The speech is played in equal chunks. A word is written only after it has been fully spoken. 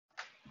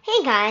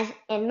Hey guys,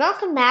 and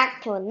welcome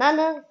back to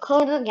another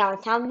Coder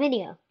Gautam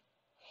video.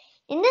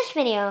 In this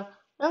video,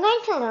 we're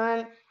going to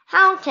learn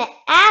how to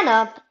add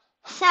up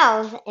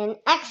cells in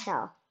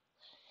Excel.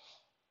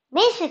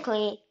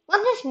 Basically,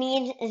 what this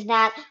means is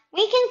that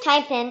we can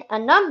type in a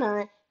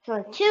number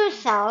for two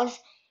cells,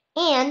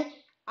 and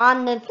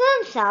on the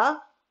third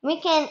cell, we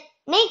can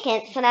make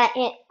it so that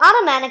it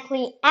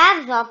automatically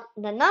adds up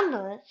the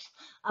numbers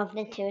of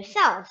the two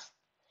cells.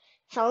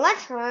 So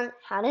let's learn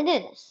how to do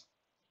this.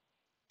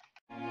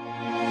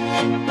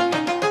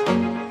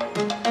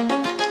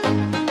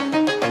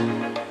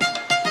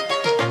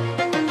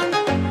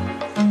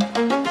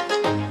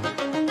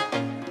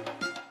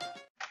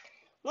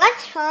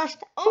 Let's first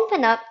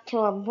open up to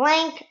a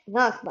blank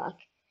workbook.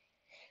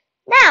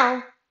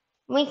 Now,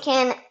 we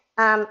can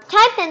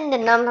type in the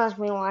numbers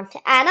we want to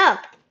add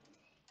up.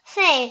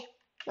 Say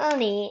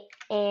 30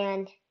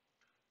 and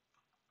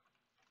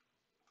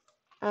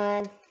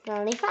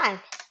 35.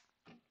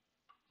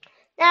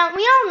 Now,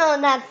 we all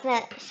know that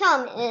the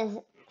sum is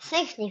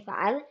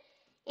 65,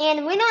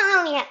 and we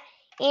don't really,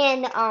 I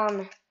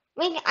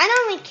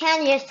know we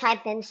can just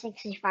type in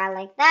 65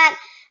 like that,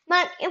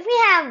 but if we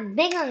have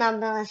bigger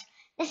numbers,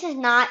 this is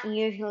not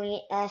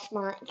usually a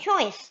smart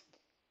choice.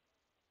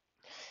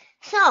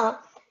 So,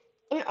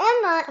 in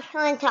order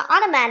for it to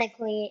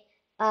automatically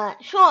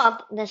show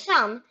up the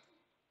sum,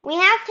 we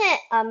have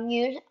to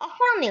use a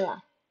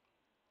formula.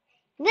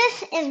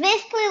 This is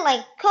basically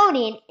like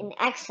coding in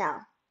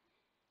Excel.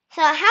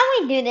 So how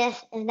we do this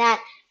is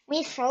that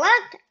we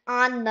select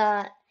on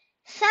the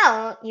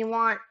cell you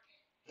want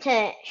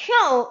to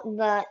show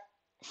the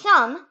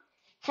sum.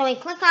 So we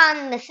click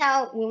on the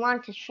cell we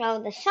want to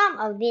show the sum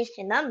of these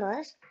two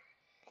numbers.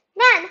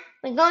 Then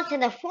we go to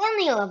the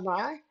formula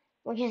bar,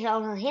 which is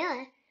over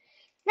here.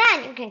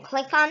 Then you can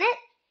click on it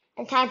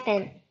and type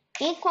in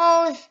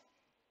equals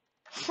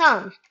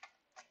sum.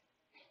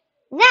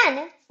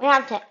 Then we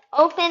have to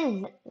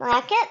open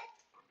bracket.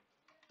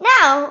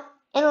 Now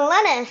it'll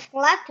let us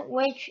select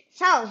which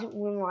cells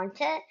we want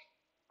to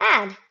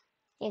add.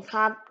 You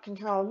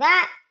control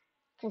that,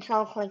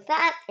 control click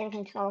that, and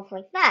control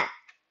click that.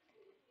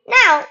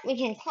 Now we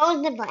can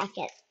close the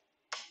bracket.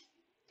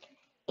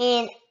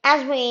 And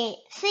as we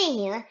see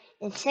here,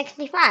 it's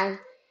 65.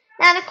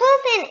 Now the cool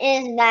thing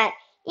is that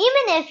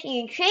even if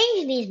you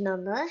change these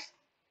numbers,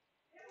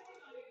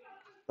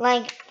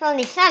 like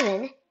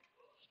 37,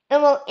 it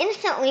will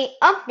instantly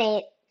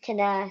update to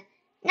the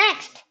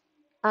next.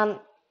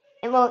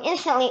 It will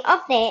instantly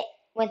update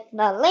with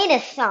the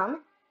latest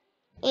sum.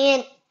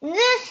 And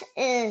this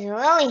is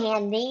really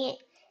handy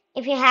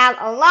if you have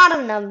a lot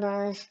of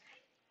numbers.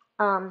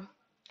 So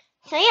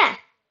yeah.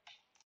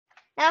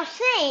 Now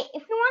say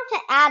if we want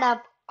to add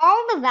up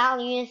all the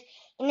values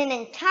in an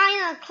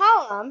entire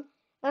column,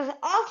 there's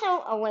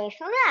also a way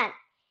for that.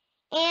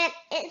 And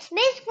it's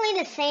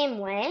basically the same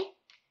way.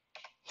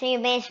 So you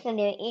basically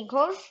do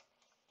equals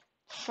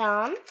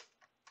sum,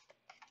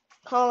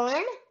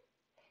 colon.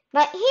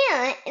 But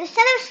here,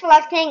 instead of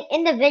selecting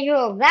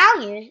individual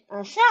values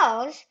or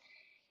cells,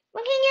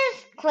 we can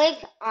just click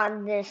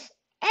on this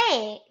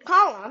A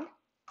column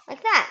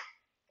like that.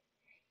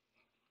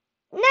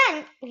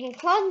 Then we can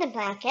close the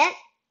bracket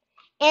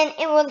and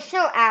it will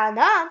still add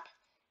up.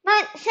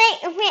 But say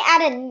if we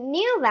add a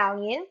new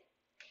value,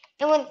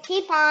 it will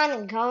keep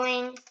on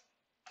going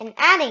and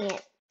adding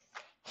it.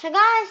 So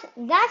guys,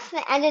 that's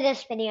the end of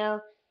this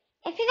video.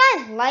 If you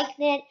guys liked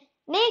it,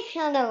 make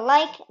sure to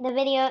like the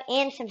video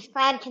and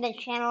subscribe to the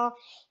channel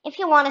if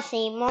you want to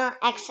see more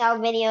Excel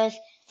videos.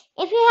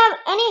 If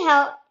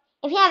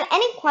you have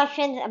any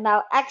questions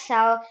about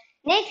Excel,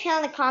 make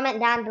sure to comment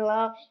down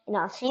below and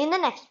I'll see you in the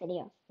next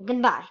video.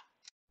 Goodbye.